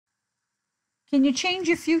Can you change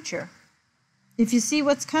your future? If you see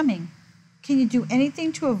what's coming, can you do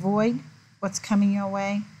anything to avoid what's coming your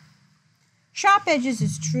way? Sharp edges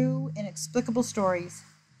is true, inexplicable stories.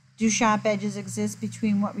 Do sharp edges exist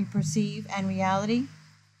between what we perceive and reality?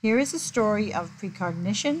 Here is a story of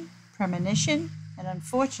precognition, premonition, and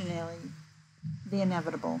unfortunately, the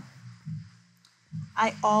inevitable.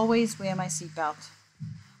 I always wear my seatbelt.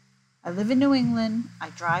 I live in New England. I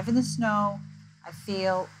drive in the snow. I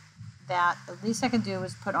feel that the least I can do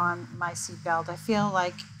is put on my seatbelt. I feel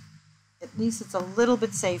like at least it's a little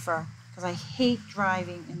bit safer because I hate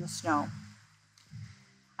driving in the snow.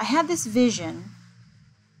 I had this vision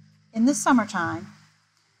in the summertime,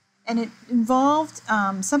 and it involved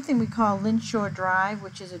something we call Lynshore Drive,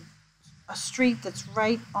 which is a street that's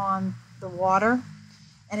right on the water,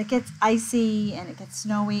 and it gets icy and it gets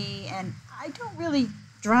snowy, and I don't really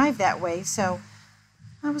drive that way, so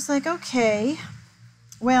I was like, okay,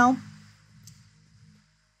 well,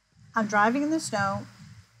 I'm driving in the snow,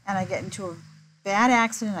 and I get into a bad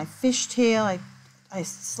accident. I fishtail, I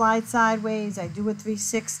slide sideways, I do a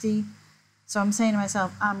 360. So I'm saying to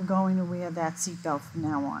myself, I'm going to wear that seatbelt from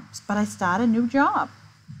now on. But I start a new job.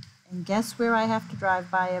 And guess where I have to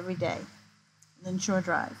drive by every day? Lynshore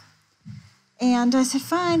Drive. And I said,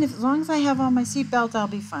 fine, as long as I have on my seatbelt, I'll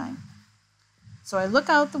be fine. So I look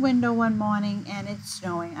out the window one morning, and it's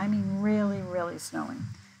snowing. I mean, really, really snowing.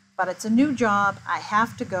 But it's a new job. I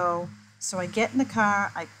have to go. So I get in the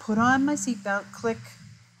car, I put on my seatbelt, click,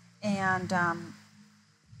 and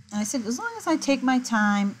I said, as long as I take my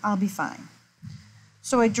time, I'll be fine.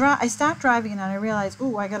 So I start driving, and I realize,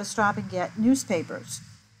 ooh, I got to stop and get newspapers.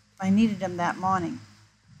 I needed them that morning.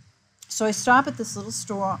 So I stop at this little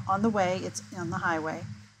store on the way, it's on the highway,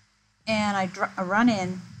 and I run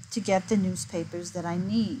in to get the newspapers that I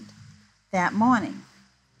need that morning.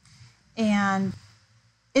 And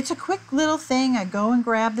it's a quick little thing. I go and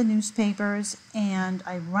grab the newspapers, and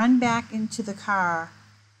I run back into the car,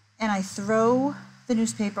 and I throw the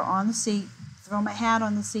newspaper on the seat, throw my hat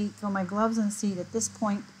on the seat, throw my gloves on the seat. At this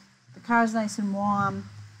point, the car's nice and warm.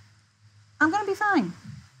 I'm going to be fine.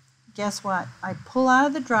 Guess what? I pull out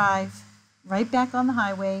of the drive, right back on the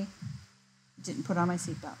highway, didn't put on my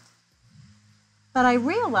seatbelt. But I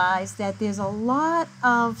realized that there's a lot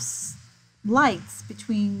of lights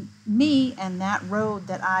between me and that road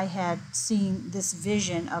that I had seen this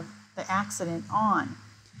vision of the accident on.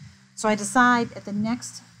 So I decide at the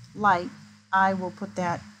next light, I will put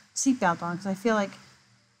that seatbelt on because I feel like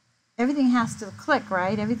everything has to click,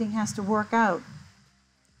 right? Everything has to work out.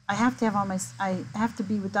 I have to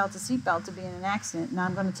be without the seatbelt to be in an accident, and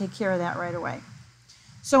I'm going to take care of that right away.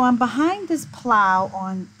 So I'm behind this plow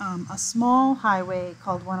on a small highway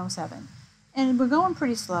called 107, and we're going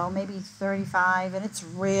pretty slow, maybe 35, and it's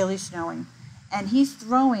really snowing. And he's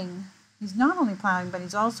not only plowing, but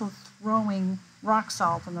he's also throwing rock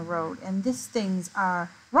salt on the road, and these things are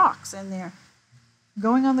rocks, and they're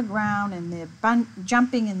going on the ground, and they're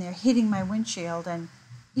jumping, and they're hitting my windshield, and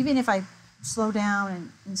even if I slow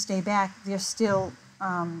down and stay back, they're still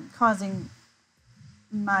causing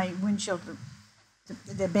my windshield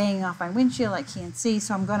they're banging off my windshield. I can't see,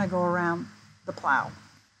 so I'm going to go around the plow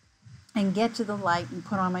and get to the light and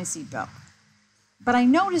put on my seatbelt. But I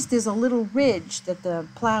noticed there's a little ridge that the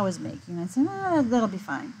plow is making. I said, that'll be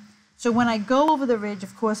fine. So when I go over the ridge,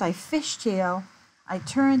 of course, I fishtail, I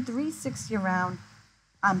turn 360 around,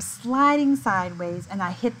 I'm sliding sideways, and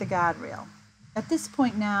I hit the guardrail. At this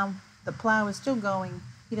point now, the plow is still going.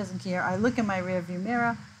 He doesn't care. I look in my rearview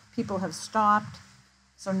mirror. People have stopped,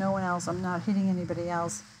 so no one else. I'm not hitting anybody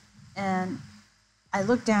else. And I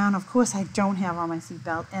look down. Of course, I don't have on my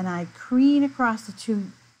seatbelt, and I careen across the 2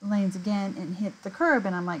 lanes again and hit the curb,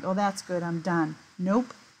 and I'm like, oh, that's good. I'm done.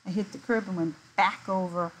 Nope. I hit the curb and went back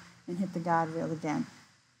over and hit the guardrail again.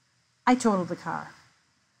 I totaled the car.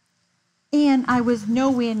 And I was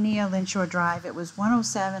nowhere near Lynshore Drive. It was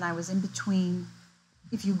 107. I was in between.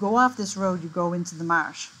 If you go off this road, you go into the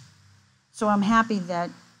marsh. So I'm happy that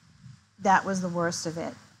that was the worst of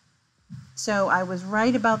it. So I was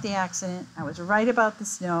right about the accident. I was right about the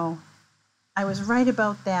snow. I was right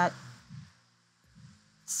about that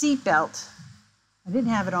seatbelt. I didn't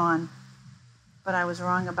have it on, but I was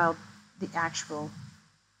wrong about the actual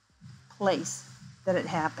place that it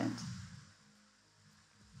happened.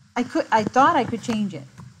 I thought I could change it.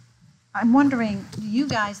 I'm wondering, do you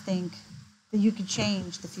guys think that you could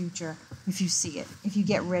change the future if you see it, if you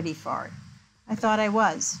get ready for it? I thought I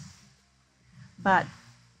was. But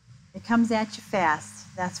it comes at you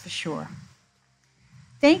fast, that's for sure.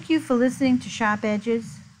 Thank you for listening to Sharp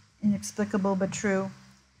Edges, Inexplicable but True.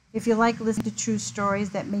 If you like listening to true stories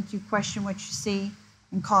that make you question what you see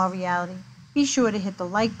and call reality, be sure to hit the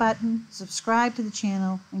like button, subscribe to the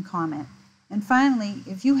channel, and comment. And finally,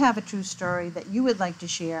 if you have a true story that you would like to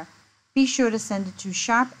share, be sure to send it to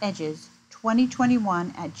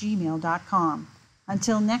sharpedges2021@gmail.com.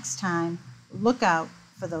 Until next time, look out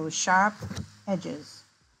for those sharp edges.